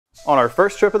On our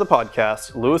first trip of the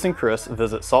podcast, Lewis and Chris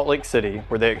visit Salt Lake City,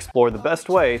 where they explore the best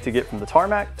way to get from the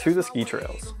tarmac to the ski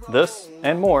trails. This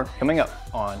and more coming up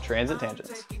on Transit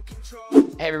Tangents.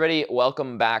 Hey everybody,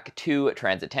 welcome back to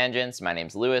Transit Tangents. My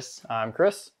name's Lewis. I'm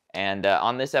Chris. And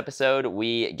on this episode,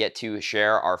 we get to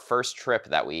share our first trip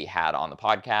that we had on the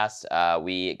podcast.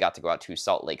 We got to go out to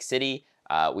Salt Lake City.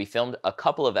 We filmed a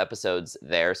couple of episodes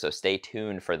there, so stay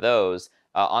tuned for those.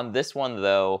 On this one,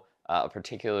 though, a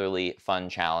particularly fun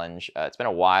challenge. It's been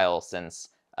a while since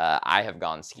I have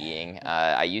gone skiing.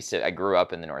 I grew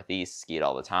up in the Northeast, skied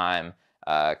all the time.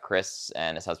 Chris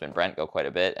and his husband Brent go quite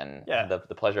a bit, and had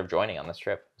the pleasure of joining on this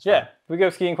trip. Yeah, we go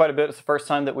skiing quite a bit. It's the first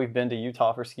time that we've been to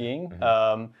Utah for skiing,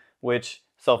 which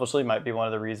selfishly might be one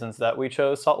of the reasons that we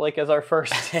chose Salt Lake as our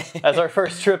first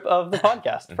trip of the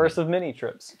podcast, first of many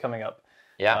trips coming up.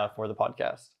 For the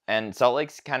podcast. And Salt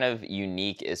Lake's kind of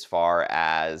unique as far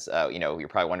as, you're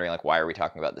probably wondering, like, why are we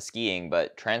talking about the skiing?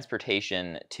 But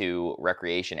transportation to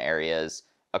recreation areas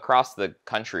across the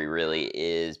country really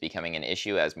is becoming an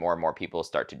issue as more and more people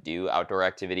start to do outdoor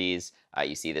activities.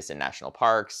 You see this in national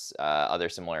parks, other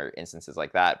similar instances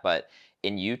like that. But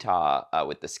in Utah,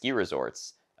 with the ski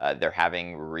resorts, they're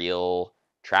having real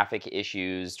traffic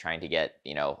issues trying to get,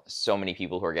 so many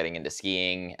people who are getting into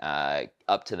skiing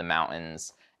up to the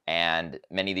mountains. And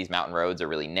many of these mountain roads are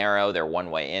really narrow. They're one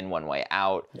way in, one way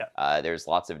out. There's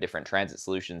lots of different transit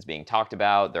solutions being talked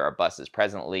about. There are buses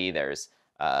presently. There's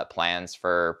plans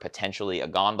for potentially a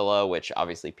gondola, which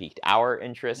obviously piqued our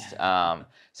interest.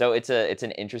 So it's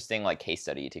an interesting case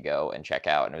study to go and check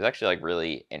out. And it was actually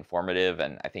really informative.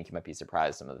 And I think you might be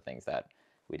surprised some of the things that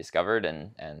we discovered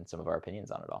and some of our opinions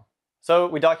on it all. So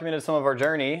we documented some of our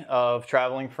journey of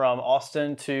traveling from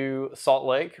Austin to Salt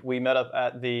Lake. We met up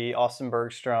at the Austin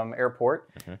Bergstrom Airport,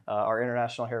 our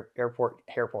international airport.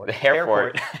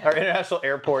 Our international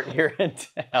airport here in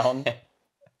town.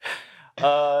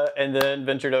 And then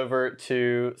ventured over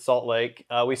to Salt Lake.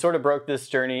 We sort of broke this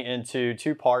journey into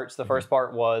two parts. The first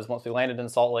part was once we landed in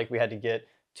Salt Lake, we had to get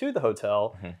to the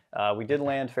hotel. We did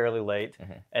land fairly late.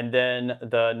 And then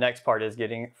the next part is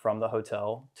getting from the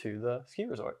hotel to the ski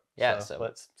resort. So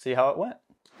let's see how it went.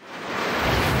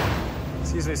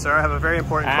 Excuse me, sir. I have a very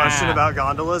important question about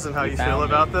gondolas and how you feel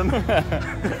about them.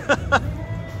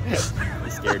 You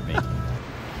scared me.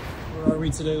 Where are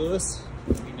we today, Lewis?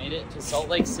 We made it to Salt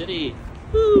Lake City.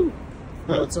 Woo!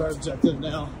 What's our objective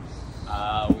now?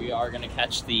 We are going to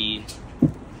catch the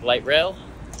light rail,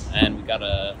 and we got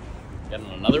to get on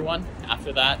another one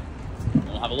after that. And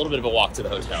we'll have a little bit of a walk to the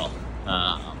hotel.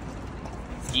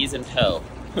 Skis in tow.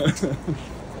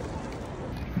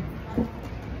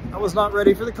 I was not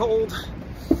ready for the cold.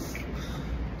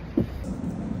 All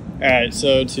right,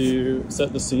 so to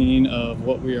set the scene of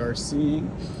what we are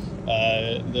seeing,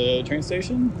 the train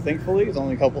station, thankfully, is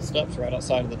only a couple steps right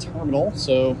outside of the terminal,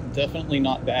 so definitely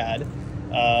not bad.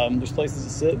 There's places to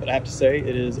sit, but I have to say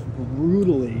it is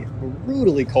brutally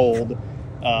cold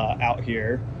out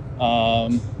here.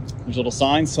 There's little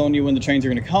signs telling you when the trains are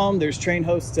going to come. There's train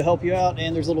hosts to help you out,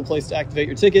 and there's a little place to activate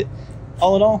your ticket.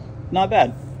 All in all, not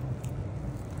bad.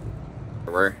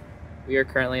 We are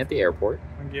currently at the airport.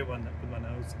 I can get one with my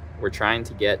nose. We're trying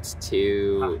to get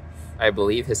to, I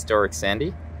believe, historic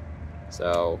Sandy.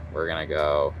 So we're gonna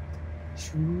go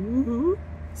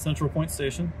Central Point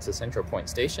Station. to Central Point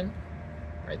Station,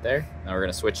 right there. Now we're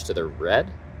gonna switch to the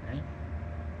red. Right?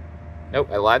 Nope,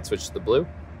 I lied. Switch to the blue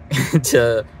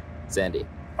to Sandy.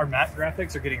 Our map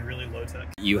graphics are getting really low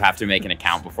tech. You have to make an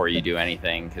account before you do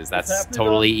anything because that's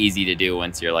totally easy to do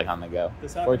once you're on the go.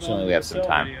 Fortunately, we have some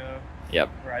time. Yep.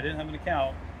 Where I didn't have an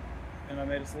account and I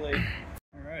made us late.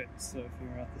 All right, so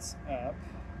figuring out this app.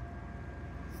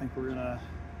 I think we're gonna.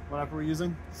 What app are we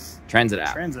using? Transit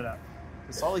app. Transit app.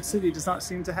 Because Salt Lake City does not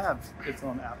seem to have its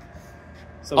own app.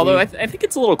 So although I think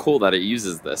it's a little cool that it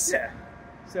uses this. Yeah.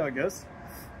 See how it goes.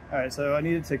 All right, so I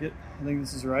need a ticket. I think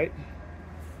this is right.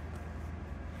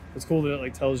 It's cool that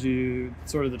it tells you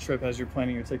sort of the trip as you're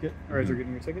planning your ticket or as you're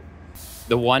getting your ticket.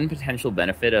 The one potential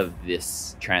benefit of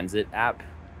this transit app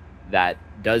that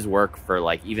does work for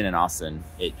even in Austin,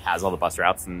 it has all the bus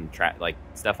routes and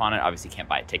stuff on it. Obviously can't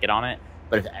buy a ticket on it,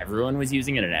 but if everyone was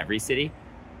using it in every city,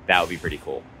 that would be pretty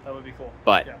cool. That would be cool.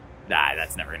 But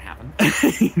that's never gonna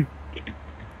happen.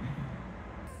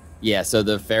 Yeah, so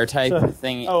the fare type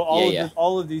thing. Oh,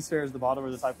 all of these fares, the bottom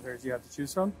are the type of fares you have to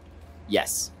choose from?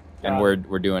 Yes. And we're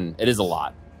doing, it is a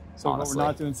lot. So we're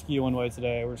not doing ski one way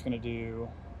today. We're just gonna do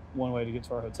one way to get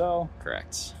to our hotel.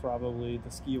 Correct. Probably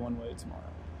the ski one way tomorrow.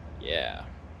 Yeah.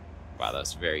 Wow, that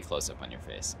was very close up on your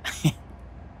face.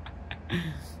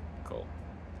 Cool.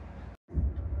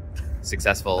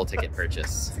 Successful ticket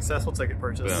purchase. Successful ticket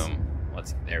purchase. Boom.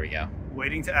 There we go.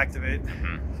 Waiting to activate.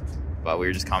 But we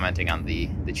were just commenting on the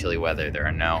chilly weather. There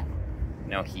are no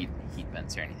heat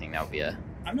vents or anything. That would be a...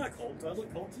 I'm not cold. Do I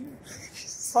look cold to you?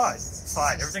 It's fine. It's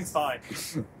fine. Everything's fine.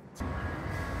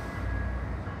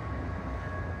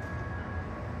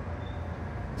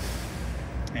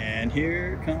 And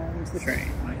here comes the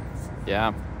train.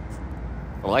 Yeah.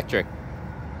 Electric.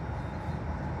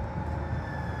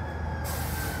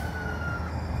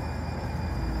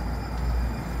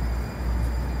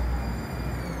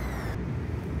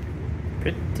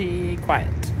 Pretty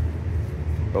quiet.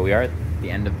 But we are at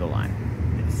the end of the line.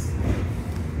 Yes.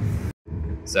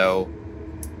 So,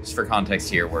 just for context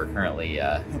here, we're currently...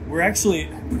 We're actually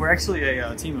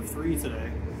a team of 3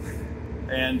 today.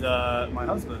 And my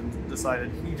husband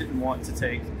decided he didn't want to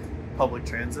take public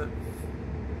transit.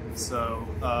 So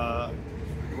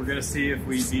we're going to see if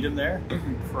we beat him there.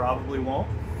 We probably won't.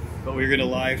 But we're going to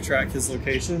live track his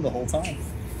location the whole time.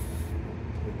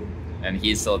 And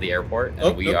he's still at the airport,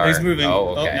 and he's moving. Oh,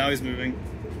 okay. Now he's moving.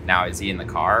 Now, is he in the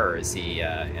car, or is he in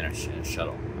a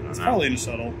shuttle? He's probably in a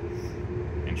shuttle.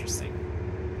 Interesting.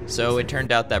 So it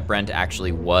turned out that Brent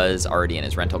actually was already in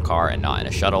his rental car and not in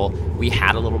a shuttle. We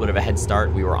had a little bit of a head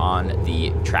start. We were on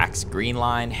the Trax Green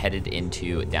Line, headed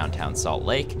into downtown Salt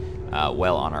Lake,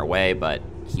 well on our way, but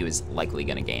he was likely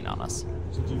going to gain on us.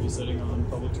 Should you be sitting on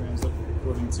public transit,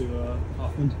 according to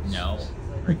Hoffman? No.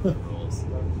 Break the rules.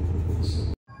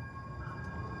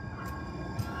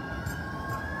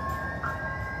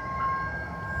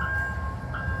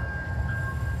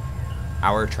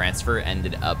 Our transfer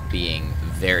ended up being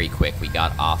very quick. We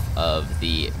got off of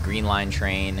the Green Line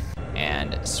train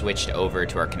and switched over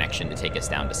to our connection to take us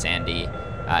down to Sandy.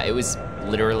 It was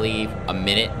literally a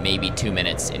minute, maybe 2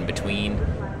 minutes in between.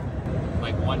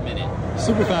 Like 1 minute.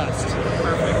 Super fast.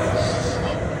 Perfect.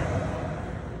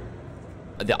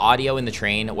 The audio in the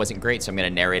train wasn't great, so I'm going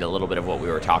to narrate a little bit of what we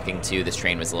were talking to. This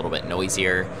train was a little bit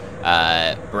noisier.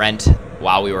 Brent,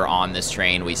 while we were on this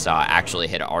train, we saw actually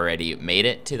had already made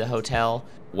it to the hotel.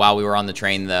 While we were on the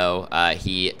train, though,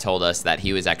 he told us that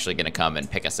he was actually going to come and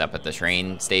pick us up at the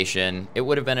train station. It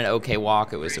would have been an okay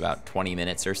walk. It was about 20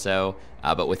 minutes or so,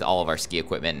 but with all of our ski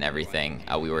equipment and everything,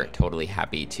 we were totally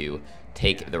happy to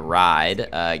take the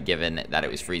ride, given that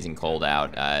it was freezing cold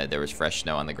out. There was fresh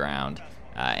snow on the ground,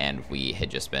 and we had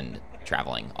just been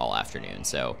traveling all afternoon.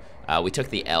 So we took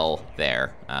the L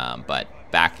there, but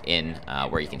back in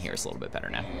where you can hear us a little bit better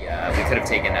now. We could have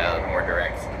taken a more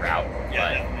direct route, Yeah,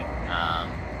 but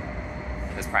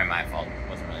definitely. it was probably my fault.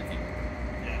 Wasn't really thinking.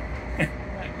 Yeah.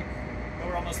 But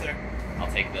we're almost there.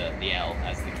 I'll take the L,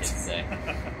 as the kids say.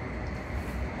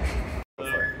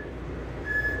 Go for it.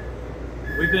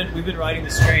 We've been riding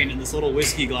this train, and this little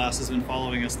whiskey glass has been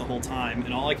following us the whole time.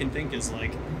 And all I can think is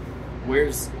like,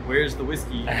 where's the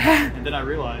whiskey? And then I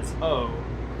realize, oh,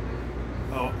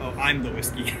 I'm the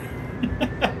whiskey.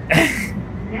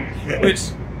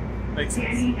 Which makes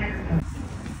sense.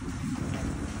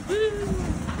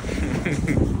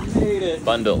 Made it.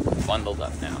 Bundled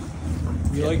up now.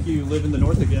 You like you live in the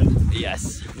north again.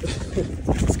 Yes.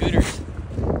 Scooters.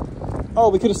 Oh,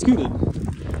 we could have scooted.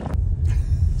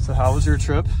 So how was your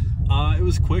trip? It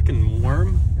was quick and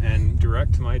warm and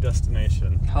direct to my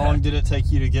destination. How long did it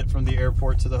take you to get from the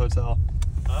airport to the hotel?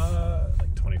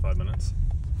 Like 25 minutes.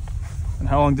 And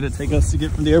how long did it take us to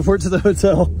get from the airport to the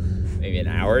hotel? Maybe an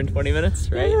hour and 20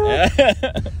 minutes, right? Yeah.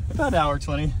 About an hour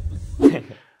 20.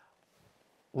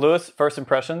 Lewis, first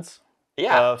impressions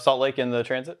of Salt Lake in the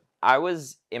transit? I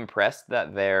was impressed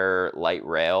that their light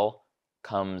rail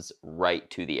comes right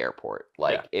to the airport.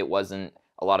 Like, it wasn't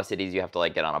a lot of cities you have to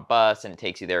like get on a bus and it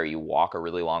takes you there, or you walk a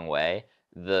really long way.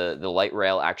 The light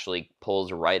rail actually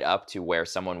pulls right up to where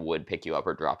someone would pick you up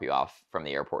or drop you off from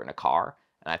the airport in a car.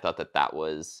 And I thought that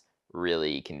was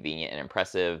really convenient and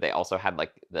impressive. They also had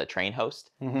like the train host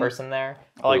person there.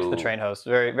 I liked the train host.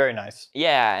 Very, very nice.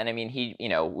 Yeah, and I mean, he,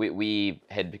 we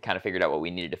had kind of figured out what we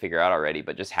needed to figure out already,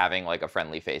 but just having like a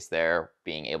friendly face there,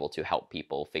 being able to help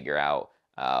people figure out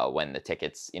when the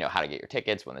tickets, how to get your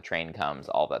tickets, when the train comes,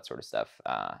 all that sort of stuff.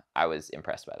 I was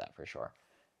impressed by that for sure.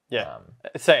 Yeah,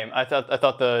 same. I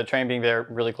thought the train being there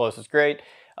really close was great.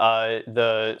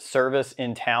 The service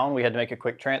in town, we had to make a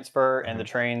quick transfer, and the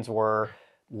trains were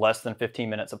less than 15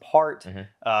 minutes apart.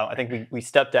 I think we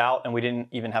stepped out and we didn't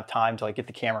even have time to like get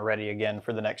the camera ready again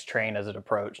for the next train as it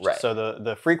approached. Right. So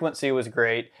the frequency was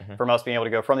great from us being able to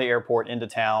go from the airport into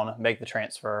town, make the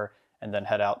transfer, and then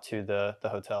head out to the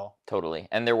hotel. Totally.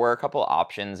 And there were a couple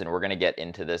options, and we're going to get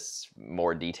into this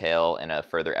more detail in a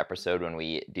further episode when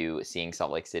we do Seeing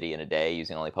Salt Lake City in a Day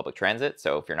using only public transit.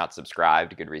 So if you're not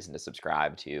subscribed, good reason to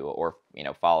subscribe to, or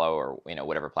follow, or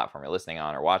whatever platform you're listening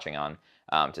on or watching on.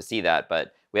 to see that.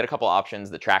 But we had a couple options.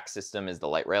 The Trax system is the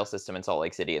light rail system in Salt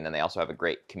Lake City, and then they also have a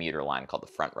great commuter line called the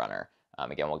Front Runner.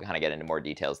 Again, we'll kind of get into more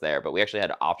details there, but we actually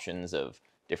had options of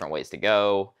different ways to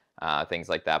go, things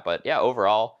like that. But yeah,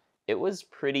 overall, it was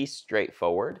pretty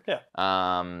straightforward. Yeah.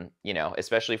 You know,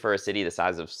 especially for a city the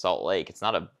size of Salt Lake, it's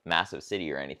not a massive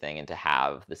city or anything, and to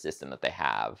have the system that they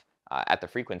have at the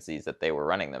frequencies that they were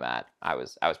running them at, I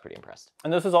was pretty impressed.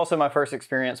 And this is also my first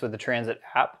experience with the transit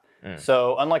app.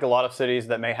 So unlike a lot of cities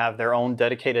that may have their own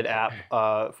dedicated app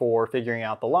for figuring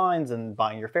out the lines and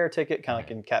buying your fare ticket, kind of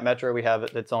like in Cat Metro, we have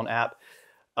its own app.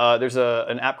 There's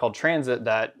an app called Transit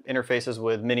that interfaces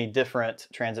with many different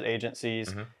transit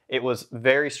agencies. It was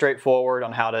very straightforward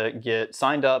on how to get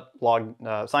signed up,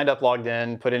 logged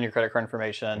in, put in your credit card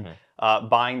information.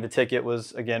 Buying the ticket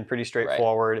was, again, pretty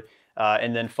straightforward.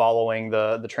 And then following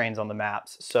the trains on the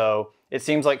maps. So it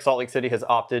seems like Salt Lake City has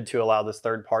opted to allow this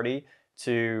third party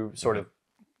to sort of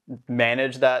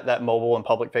manage that mobile and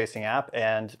public-facing app,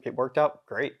 and it worked out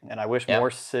great. And I wish more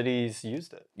cities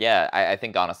used it. Yeah, I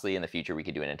think honestly in the future we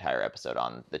could do an entire episode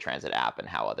on the Transit app and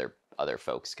how other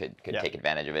folks could take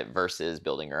advantage of it versus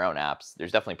building your own apps.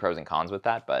 There's definitely pros and cons with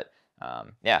that, but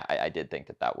yeah, I did think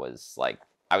that was like,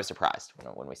 I was surprised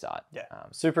when we saw it. Yeah,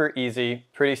 super easy,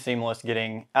 pretty seamless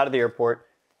getting out of the airport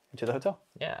into the hotel.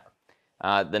 Yeah.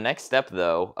 The next step,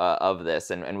 though, of this,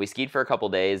 and we skied for a couple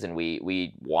days, and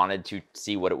we wanted to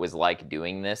see what it was like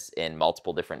doing this in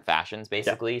multiple different fashions,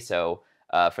 basically. So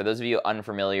for those of you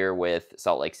unfamiliar with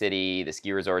Salt Lake City, the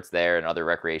ski resorts there, and other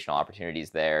recreational opportunities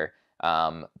there,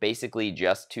 basically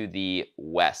just to the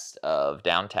west of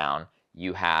downtown,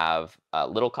 you have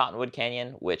Little Cottonwood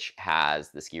Canyon, which has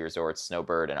the ski resorts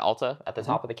Snowbird and Alta at the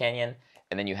top of the canyon.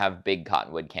 And then you have Big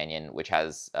Cottonwood Canyon, which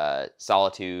has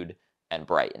Solitude and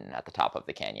Brighton at the top of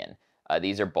the canyon.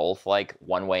 These are both like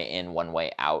one way in, one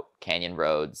way out canyon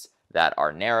roads that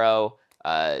are narrow.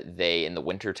 They, in the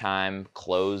wintertime,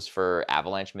 close for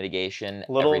avalanche mitigation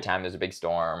every time there's a big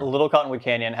storm. Little Cottonwood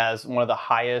Canyon has one of the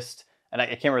highest, and I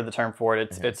can't remember the term for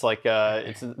it. It's like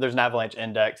there's an avalanche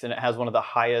index, and it has one of the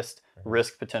highest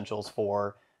risk potentials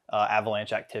for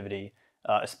avalanche activity,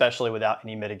 especially without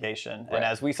any mitigation. And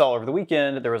as we saw over the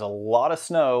weekend, there was a lot of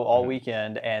snow all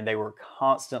weekend, and they were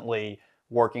constantly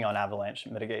working on avalanche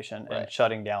mitigation and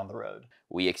shutting down the road.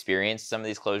 We experienced some of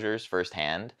these closures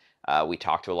firsthand. We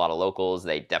talked to a lot of locals.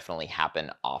 They definitely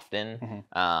happen often.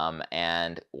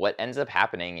 And what ends up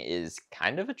happening is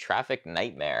kind of a traffic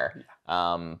nightmare.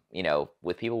 You know,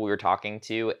 with people we were talking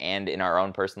to and in our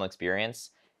own personal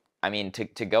experience, I mean,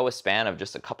 to go a span of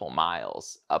just a couple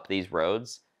miles up these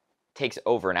roads takes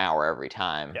over an hour every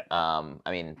time.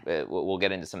 I mean, we'll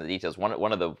get into some of the details.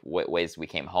 One of the ways we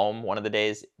came home one of the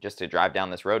days, just to drive down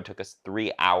this road, took us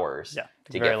 3 hours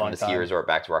to get from the ski resort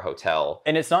back to our hotel.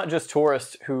 And it's not just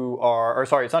tourists who are, or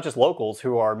sorry, it's not just locals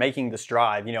who are making this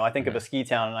drive. You know, I think of a ski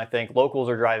town and I think locals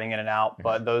are driving in and out,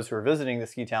 but those who are visiting the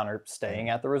ski town are staying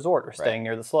at the resort or staying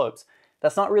near the slopes.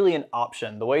 That's not really an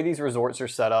option. The way these resorts are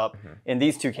set up, in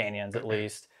these two canyons at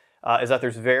least, is that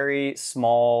there's very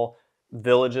small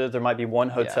villages. There might be one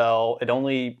hotel.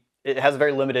 It has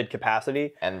very limited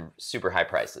capacity and super high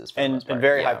prices and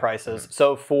very high prices.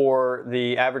 So for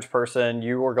the average person,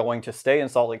 you are going to stay in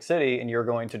Salt Lake City and you're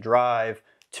going to drive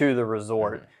to the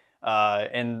resort.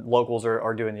 And locals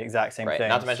are doing the exact same thing.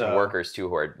 Not to mention workers too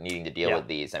who are needing to deal with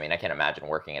these. I mean, I can't imagine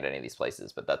working at any of these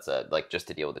places, but that's like just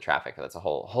to deal with the traffic. That's a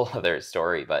whole other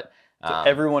story. But so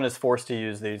everyone is forced to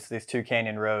use these two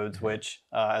canyon roads, which,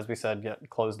 as we said, get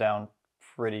closed down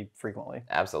pretty frequently.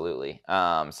 Absolutely.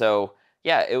 So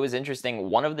yeah, it was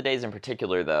interesting. One of the days in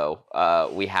particular, though,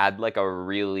 we had like a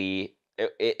really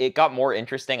it got more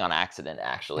interesting on accident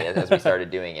actually as we started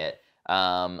doing it.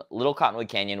 Little Cottonwood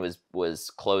Canyon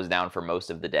was closed down for most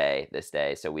of the day this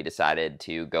day, so we decided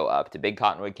to go up to Big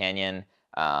Cottonwood Canyon.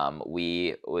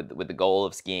 We with the goal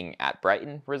of skiing at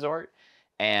Brighton Resort,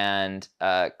 and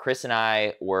Chris and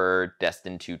I were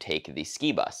destined to take the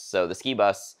ski bus. So the ski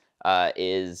bus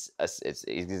is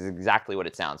exactly what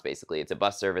it sounds. Basically, it's a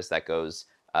bus service that goes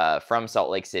from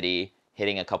Salt Lake City,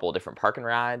 hitting a couple of different park and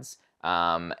rides,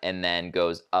 and then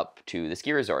goes up to the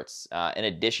ski resorts. In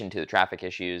addition to the traffic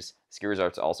issues, ski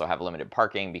resorts also have limited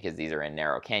parking because these are in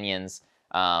narrow canyons.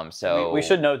 So we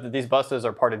should note that these buses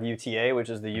are part of UTA, which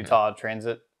is the Utah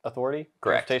Transit Authority,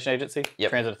 Transportation Agency,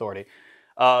 Transit Authority.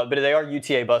 But they are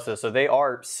UTA buses, so they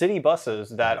are city buses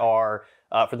that are,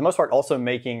 for the most part, also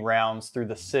making rounds through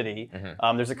the city.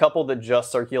 There's a couple that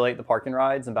just circulate the park and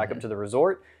rides and back up to the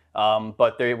resort.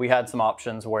 But we had some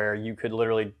options where you could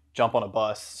literally jump on a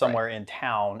bus somewhere in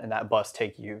town, and that bus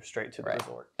take you straight to the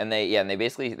resort. And they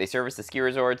basically they service the ski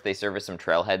resorts. They service some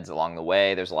trailheads along the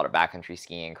way. There's a lot of backcountry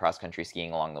skiing, cross country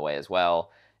skiing along the way as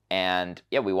well. And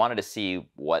yeah, we wanted to see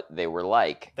what they were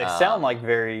like. They sound like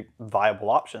very viable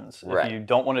options. If you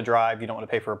don't want to drive, you don't want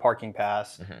to pay for a parking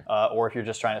pass, or if you're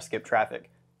just trying to skip traffic.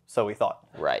 So we thought.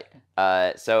 Right.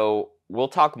 So we'll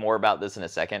talk more about this in a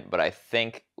second, but I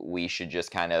think we should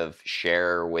just kind of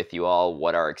share with you all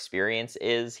what our experience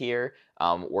is here.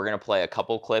 We're going to play a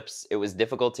couple clips. It was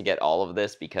difficult to get all of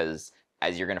this because,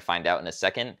 as you're going to find out in a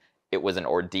second, it was an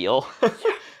ordeal.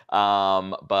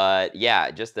 But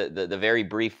yeah, just the very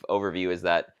brief overview is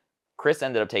that Chris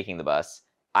ended up taking the bus.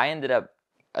 I ended up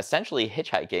essentially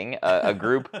hitchhiking. A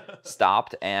group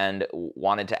stopped and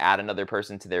wanted to add another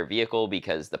person to their vehicle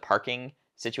because the parking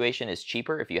situation is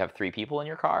cheaper if you have 3 people in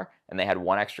your car, and they had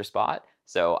 1 extra spot.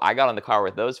 So I got in the car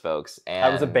with those folks, and I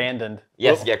was abandoned.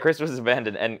 Yes, yeah, Chris was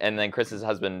abandoned, and then Chris's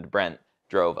husband Brent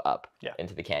drove up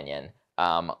into the canyon.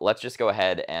 Let's just go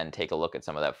ahead and take a look at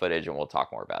some of that footage, and we'll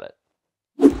talk more about it.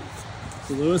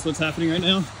 So Lewis, what's happening right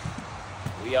now?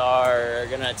 We are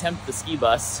gonna attempt the ski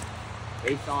bus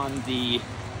based on the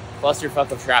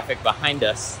clusterfuck of traffic behind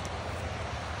us.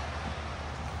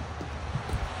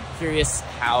 Curious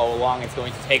how long it's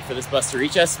going to take for this bus to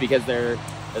reach us, because there's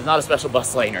not a special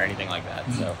bus lane or anything like that.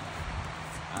 So,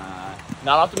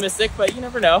 not optimistic, but you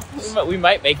never know. We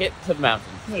might make it to the mountain.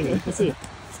 Maybe. We'll see.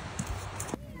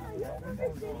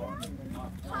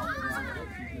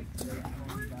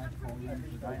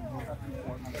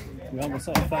 We almost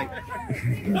saw a fight.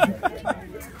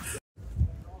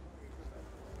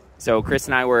 So Chris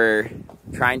and I were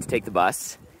trying to take the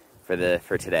bus for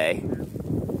today,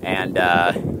 and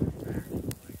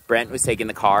Brent was taking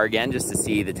the car again just to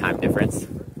see the time difference,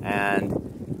 and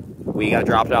we got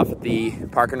dropped off at the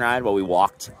park and ride while we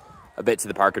walked a bit to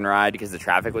the park and ride because the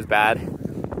traffic was bad,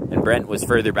 and Brent was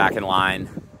further back in line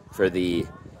for the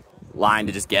line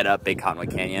to just get up Big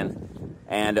Cottonwood Canyon.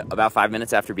 And about 5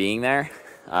 minutes after being there,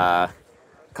 a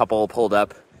couple pulled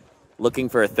up looking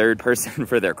for a third person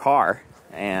for their car,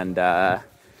 and I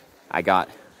got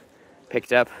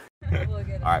picked up. All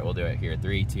right, we'll do it here.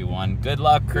 3, 2, 1. Good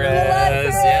luck, Chris.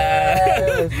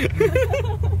 Yeah.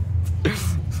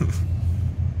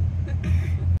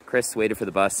 Chris waited for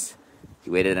the bus. He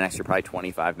waited an extra probably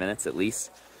 25 minutes at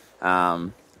least.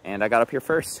 And I got up here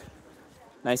first.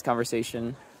 Nice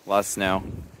conversation, a lot of snow.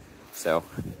 So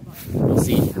we'll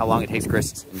see how long it takes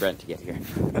Chris and Brent to get here.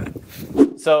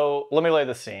 So let me lay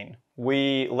the scene.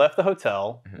 We left the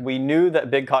hotel. We knew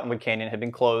that Big Cottonwood Canyon had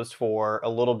been closed for a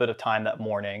little bit of time that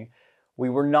morning. We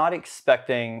were not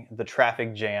expecting the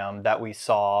traffic jam that we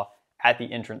saw at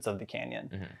the entrance of the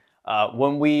canyon.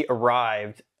 When we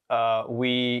arrived,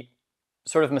 we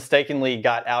sort of mistakenly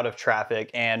got out of traffic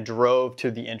and drove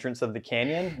to the entrance of the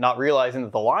canyon, not realizing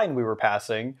that the line we were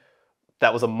passing,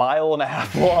 that was 1.5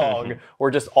 miles long,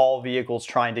 were just all vehicles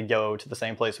trying to go to the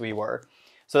same place we were.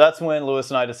 So that's when Lewis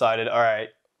and I decided, all right,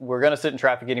 we're going to sit in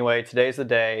traffic anyway. Today's the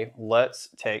day. Let's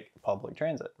take public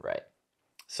transit. Right.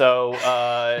 So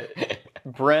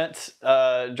Brent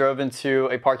drove into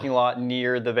a parking lot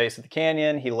near the base of the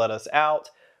canyon. He let us out.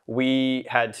 We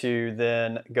had to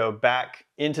then go back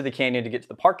into the canyon to get to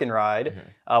the park and ride,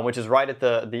 which is right at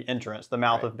the entrance, the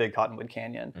mouth of Big Cottonwood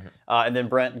Canyon. And then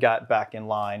Brent got back in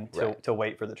line to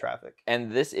wait for the traffic.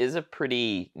 And this is a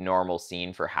pretty normal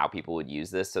scene for how people would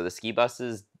use this. So the ski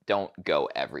buses don't go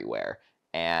everywhere.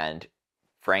 And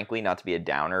frankly, not to be a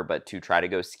downer, but to try to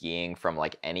go skiing from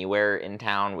like anywhere in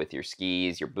town with your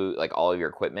skis, your boot, like all of your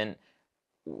equipment,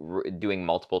 doing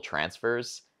multiple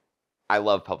transfers. I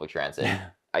love public transit.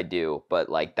 I do, but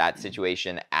like that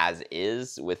situation as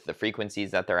is with the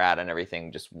frequencies that they're at and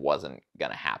everything just wasn't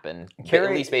gonna happen.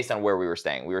 At least based on where we were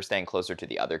staying. We were staying closer to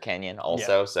the other canyon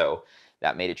also, so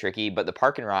that made it tricky. But the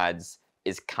park and rides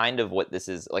is kind of what this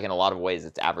is, like in a lot of ways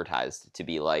it's advertised to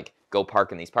be like, go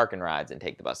park in these park and rides and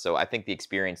take the bus. So I think the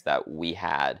experience that we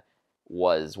had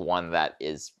was one that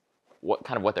is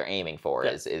what they're aiming for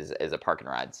is a park and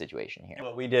ride situation here.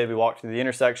 What we did, we walked through the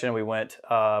intersection, we went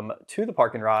to the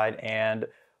park and ride and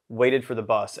waited for the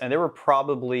bus. And there were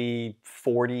probably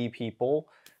 40 people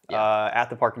at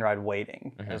the park and ride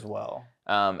waiting as well.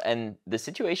 And the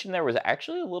situation there was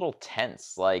actually a little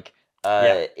tense. Like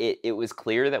it was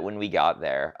clear that when we got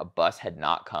there, a bus had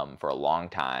not come for a long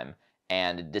time.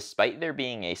 And despite there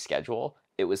being a schedule,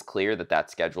 it was clear that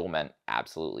that schedule meant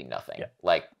absolutely nothing.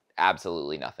 Like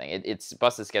absolutely nothing. It's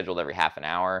bus is scheduled every half an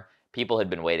hour. People had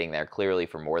been waiting there clearly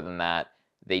for more than that.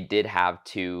 they did have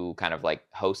two kind of like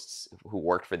hosts who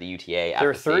worked for the UTA at There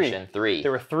were the station. three.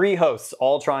 There were 3 hosts,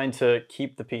 all trying to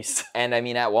keep the peace. And I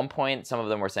mean, at one point, some of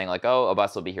them were saying like, "Oh, a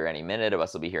bus will be here any minute. A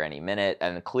bus will be here any minute."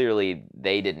 And clearly,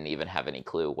 they didn't even have any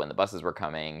clue when the buses were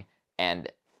coming. And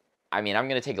I mean, I'm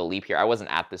going to take a leap here. I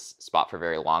wasn't at this spot for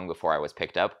very long before I was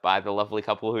picked up by the lovely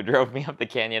couple who drove me up the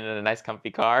canyon in a nice, comfy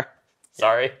car.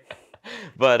 Sorry,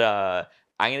 but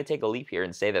I'm going to take a leap here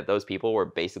and say that those people were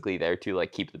basically there to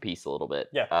like keep the peace a little bit.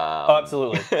 Yeah, oh,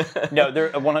 absolutely. No,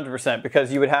 they're 100%,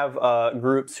 because you would have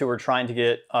groups who were trying to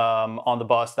get on the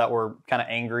bus that were kind of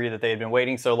angry that they had been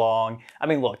waiting so long. I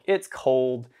mean, look, it's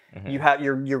cold.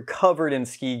 You're covered in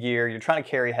ski gear. You're trying to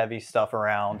carry heavy stuff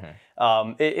around.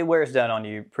 It wears down on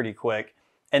you pretty quick.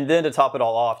 And then to top it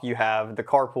all off, you have the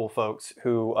carpool folks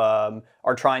who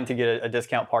are trying to get a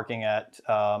discount parking at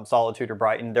Solitude or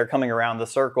Brighton. They're coming around the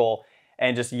circle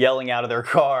and just yelling out of their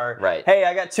car, right? "Hey,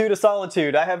 I got 2 to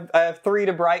Solitude. I have 3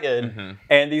 to Brighton."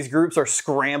 And these groups are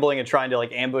scrambling and trying to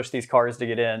like ambush these cars to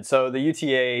get in. So the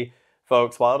UTA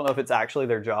folks, while I don't know if it's actually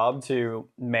their job to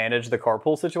manage the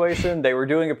carpool situation, they were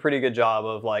doing a pretty good job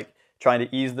of like trying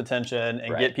to ease the tension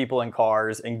and get people in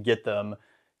cars and get them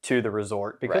to the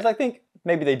resort, because I think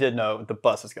maybe they did know the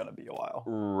bus is going to be a while.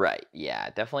 Right. Yeah,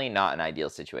 definitely not an ideal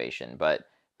situation, but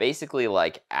basically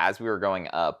like as we were going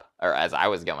up, or as I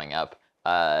was going up,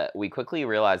 we quickly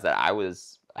realized that I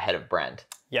was ahead of Brent.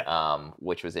 Yeah.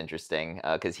 Which was interesting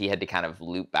because he had to kind of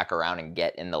loop back around and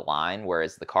get in the line,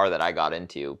 whereas the car that I got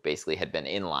into basically had been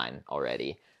in line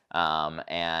already. We,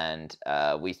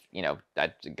 you know,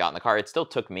 I got in the car. It still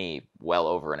took me well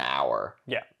over an hour.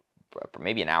 Yeah.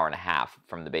 Maybe an hour and a half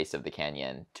from the base of the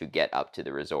canyon to get up to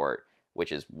the resort,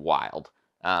 which is wild.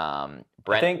 Brent,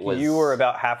 I think you were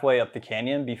about halfway up the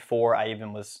canyon before I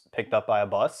even was picked up by a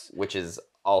bus, which is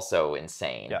also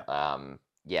insane.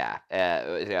 Yeah.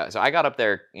 So I got up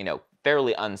there, you know,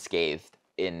 fairly unscathed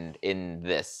in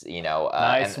this, you know,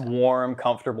 nice, warm,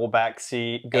 comfortable back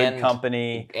seat, good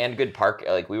company, and good park.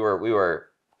 Like we were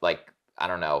like, I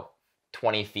don't know,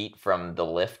 20 feet from the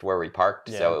lift where we parked,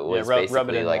 so it was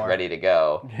basically like ready to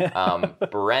go.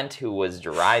 Brent, who was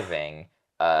driving,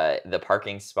 the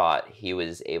parking spot he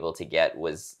was able to get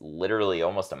was literally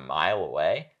almost a mile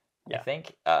away. I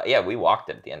think. We walked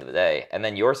it at the end of the day. And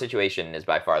then your situation is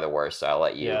by far the worst, so I'll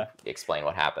let you explain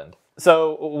what happened.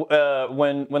 So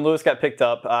when Lewis got picked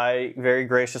up, I very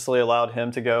graciously allowed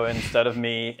him to go instead of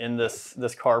me in this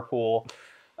carpool,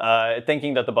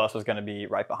 thinking that the bus was going to be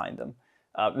right behind him.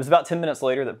 It was about 10 minutes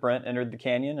later that Brent entered the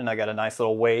canyon, and I got a nice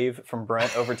little wave from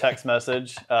Brent over text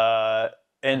message.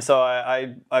 And so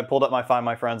I pulled up my Find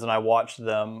My Friends, and I watched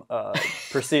them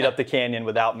proceed up the canyon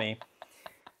without me.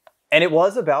 And it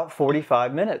was about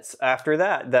 45 minutes after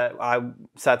that I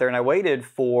sat there and I waited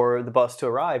for the bus to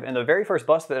arrive. And the very first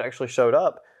bus that actually showed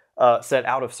up said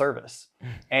out of service.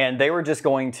 And they were just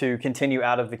going to continue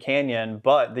out of the canyon.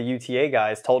 But the UTA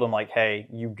guys told them, like, hey,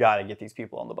 you got to get these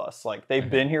people on the bus. Like, they've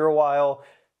been here a while.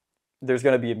 There's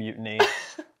going to be a mutiny.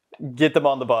 Get them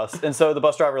on the bus. And so the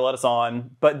bus driver let us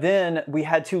on. But then we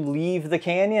had to leave the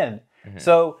canyon.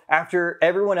 So after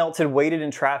everyone else had waited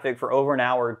in traffic for over an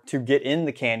hour to get in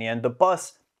the canyon, the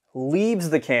bus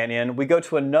leaves the canyon. We go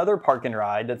to another park and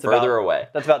ride that's further away.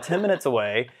 That's about 10 minutes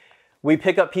away. We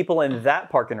pick up people in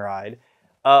that park and ride.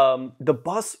 The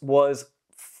bus was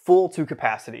full to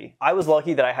capacity. I was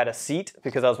lucky that I had a seat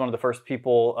because I was one of the first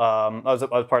people. I was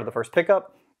part of the first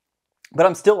pickup. But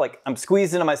I'm still like, I'm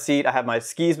squeezed into my seat. I have my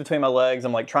skis between my legs.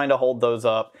 I'm like trying to hold those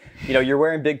up. You know, you're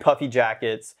wearing big puffy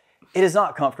jackets. It is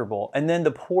not comfortable. And then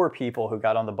the poor people who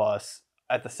got on the bus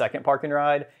at the second park and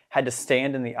ride had to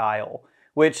stand in the aisle,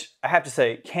 which I have to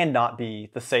say cannot be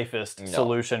the safest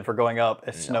solution for going up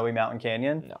a snowy mountain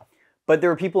canyon. No. But there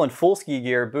were people in full ski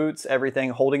gear, boots, everything,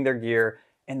 holding their gear,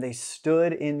 and they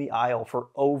stood in the aisle for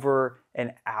over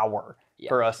an hour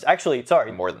for us. Actually,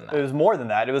 sorry. More than that. It was more than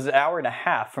that. It was an hour and a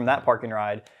half from that park and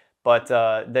ride. But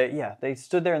they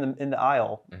stood there in the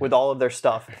aisle with all of their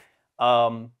stuff.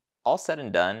 All said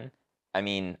and done, I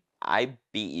mean, I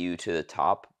beat you to the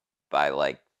top by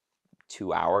like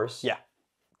 2 hours. Yeah.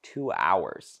 2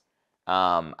 hours.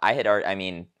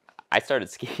 I started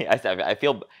skiing. I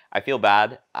feel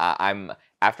bad.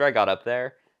 After I got up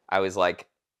there, I was like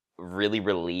really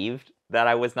relieved that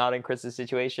I was not in Chris's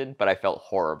situation, but I felt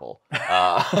horrible.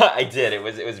 I did. I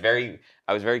was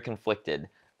very conflicted.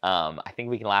 I think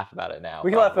we can laugh about it now.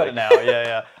 We can laugh about it now.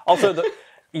 Yeah. Also,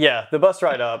 the bus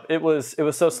ride up, it was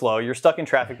so slow. You're stuck in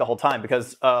traffic the whole time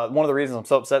because one of the reasons I'm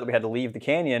so upset that we had to leave the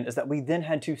canyon is that we then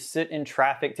had to sit in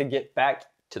traffic to get back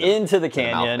into the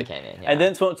canyon. And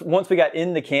then once we got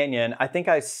in the canyon, I think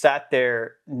I sat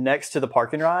there next to the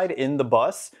park and ride in the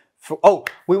bus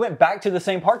We went back to the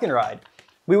same park and ride.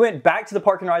 We went back to the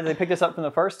park and ride that they picked us up from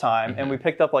the first time, and we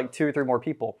picked up like 2 or 3 more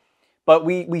people. But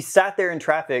we sat there in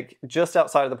traffic just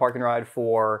outside of the park and ride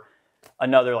for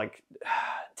another like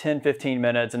 10, 15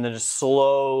 minutes, and then just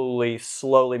slowly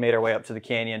made our way up to the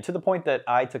canyon to the point that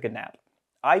I took a nap.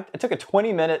 I took a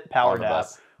 20-minute power nap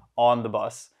on the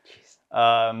bus.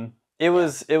 It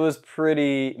was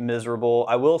pretty miserable.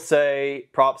 I will say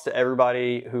props to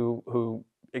everybody who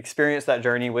experienced that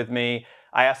journey with me.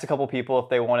 I asked a couple people if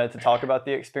they wanted to talk about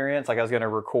the experience. Like I was going to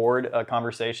record a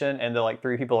conversation, and the like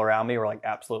 3 people around me were like,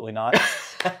 absolutely not.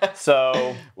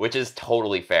 So, which is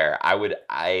totally fair. I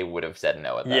would have said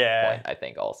no at that point, I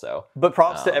think also. But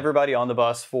props to everybody on the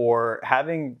bus for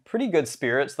having pretty good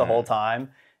spirits the whole time.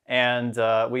 And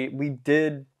we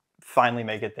did finally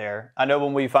make it there. I know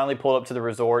when we finally pulled up to the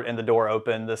resort and the door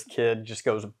opened, this kid just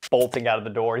goes bolting out of the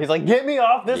door. He's like, "Get me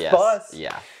off this bus!"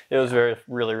 Yeah, it was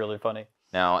really funny.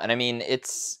 No, and I mean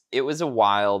it was a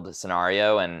wild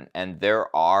scenario, and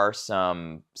there are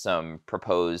some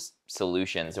proposed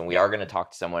solutions, and we are going to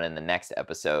talk to someone in the next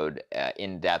episode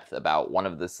in depth about one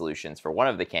of the solutions for one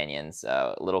of the canyons,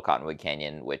 Little Cottonwood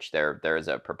Canyon, which there is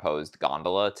a proposed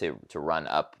gondola to run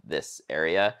up this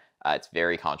area. It's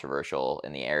very controversial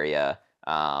in the area.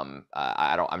 I'm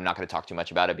not going to talk too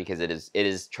much about it because it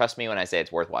is. Trust me when I say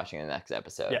it's worth watching in the next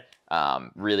episode. Yeah.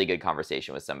 Really good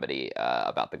conversation with somebody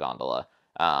about the gondola.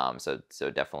 So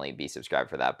definitely be subscribed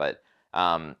for that. But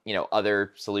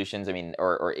other solutions, I mean,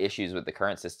 or issues with the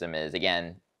current system is,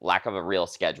 again, lack of a real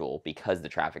schedule because the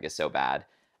traffic is so bad.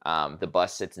 The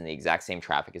bus sits in the exact same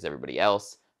traffic as everybody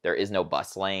else. There is no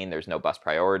bus lane. There's no bus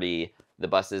priority. The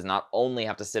buses not only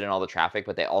have to sit in all the traffic,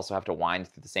 but they also have to wind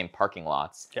through the same parking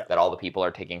lots that all the people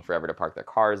are taking forever to park their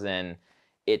cars in.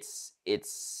 It's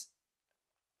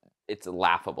a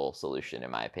laughable solution,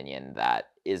 in my opinion, that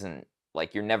isn't,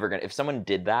 like, you're never gonna, if someone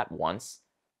did that once,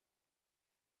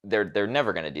 they're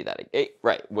never gonna do that again.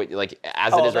 Right. Like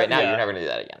as it is right now, you're never gonna do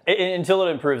that again. Until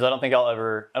it improves, I don't think I'll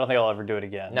ever do it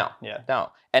again. No. Yeah.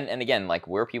 No. And again, like,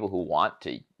 we're people who want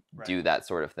to do that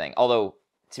sort of thing. Although,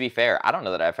 to be fair, I don't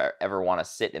know that I ever want to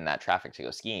sit in that traffic to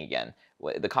go skiing again.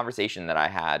 The conversation that I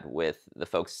had with the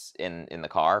folks in the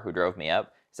car who drove me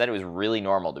up said it was really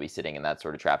normal to be sitting in that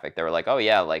sort of traffic. They were like, "Oh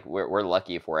yeah, like we're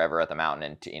lucky if we're ever at the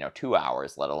mountain in 2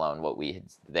 hours, let alone what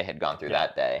they had gone through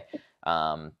that day."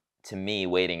 To me,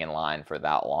 waiting in line for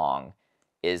that long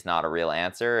is not a real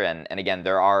answer. And again,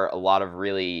 there are a lot of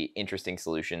really interesting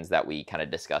solutions that we kind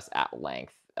of discuss at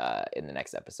length in the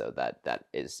next episode that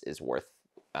is worth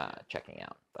checking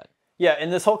out. But yeah, in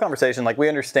this whole conversation, like, we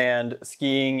understand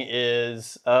skiing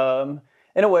is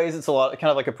in a ways it's a lot kind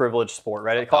of like a privileged sport,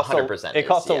 right? It costs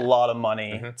 100% a lot of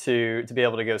money to be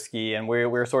able to go ski, and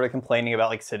we're sort of complaining about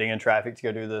like sitting in traffic to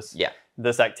go do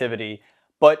this activity.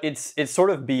 But it's sort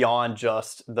of beyond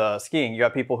just the skiing. You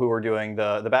have people who are doing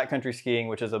the backcountry skiing,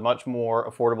 which is a much more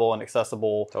affordable and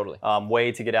accessible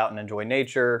way to get out and enjoy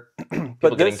nature.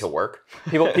 People getting to work.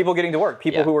 people getting to work.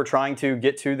 People who are trying to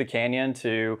get to the canyon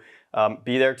to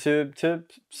be there to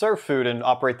serve food and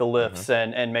operate the lifts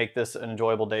and make this an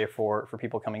enjoyable day for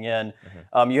people coming in.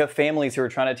 You have families who are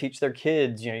trying to teach their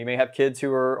kids. You may have kids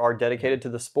who are dedicated to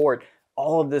the sport.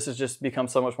 All of this has just become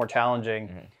so much more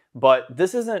challenging. But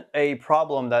this isn't a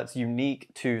problem that's unique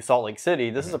to Salt Lake City.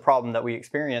 This is a problem that we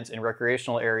experience in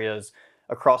recreational areas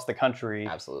across the country.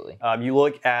 Absolutely. You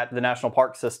look at the national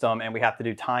park system, and we have to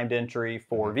do timed entry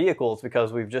for vehicles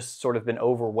because we've just sort of been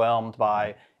overwhelmed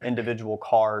by individual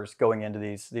cars going into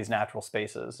these natural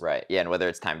spaces. Right. Yeah, and whether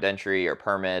it's timed entry or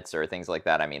permits or things like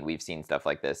that, I mean, we've seen stuff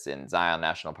like this in Zion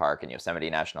National Park and Yosemite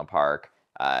National Park.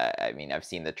 I mean, I've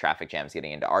seen the traffic jams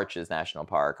getting into Arches National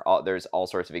Park. There's all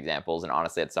sorts of examples, and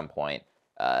honestly, at some point,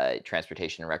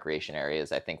 transportation and recreation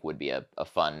areas, I think, would be a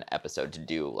fun episode to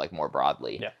do, like, more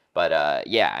broadly. Yeah. But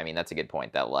yeah, I mean, that's a good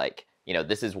point. That, like,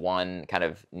 this is one kind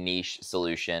of niche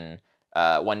solution,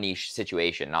 one niche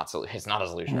situation. It's not a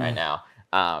solution right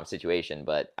now, situation,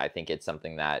 but I think it's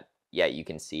something that you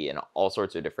can see in all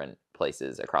sorts of different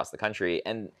places across the country.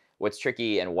 And what's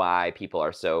tricky and why people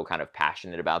are so kind of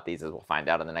passionate about these, as we'll find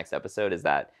out in the next episode, is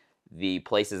that the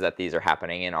places that these are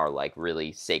happening in are like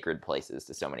really sacred places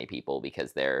to so many people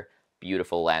because they're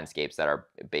beautiful landscapes that are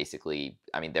basically,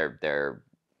 I mean, they're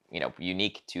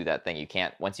unique to that thing. You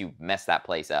can't, once you mess that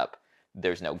place up,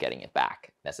 there's no getting it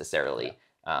back necessarily.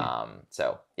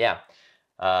 So yeah.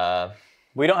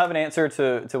 We don't have an answer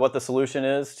to what the solution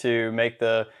is to make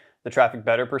the traffic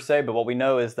better per se, but what we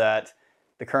know is that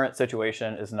the current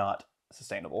situation is not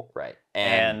sustainable. Right.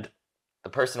 And the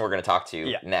person we're going to talk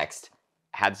to next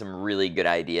had some really good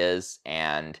ideas,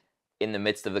 and in the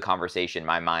midst of the conversation,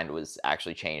 my mind was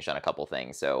actually changed on a couple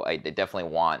things. So I definitely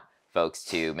want folks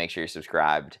to make sure you're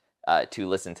subscribed to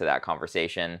listen to that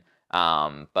conversation.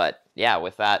 But yeah,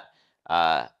 with that,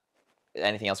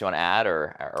 anything else you want to add,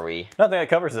 or are we? No, I think that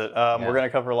covers it. We're going to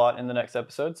cover a lot in the next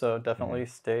episode, so definitely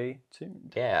stay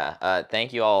tuned. Yeah.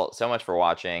 Thank you all so much for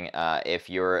watching. If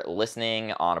you're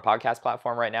listening on a podcast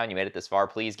platform right now and you made it this far,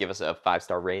 please give us a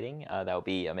 5-star rating. That would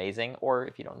be amazing. Or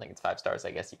if you don't think it's 5 stars,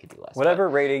 I guess you could do less. Whatever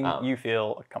rating you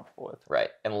feel comfortable with. Right.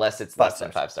 Unless it's less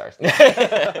than 5 stars.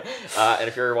 And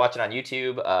if you're watching on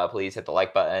YouTube, please hit the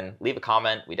like button. Leave a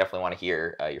comment. We definitely want to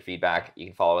hear your feedback. You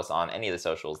can follow us on any of the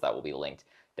socials that will be linked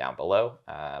down below.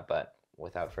 But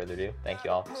without further ado, thank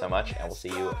you all so much, and we'll see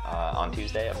you on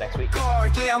Tuesday of next week.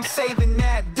 Yeah, I'm saving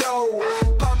that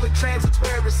dough. Public transit's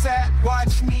where it's at.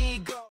 Watch me go.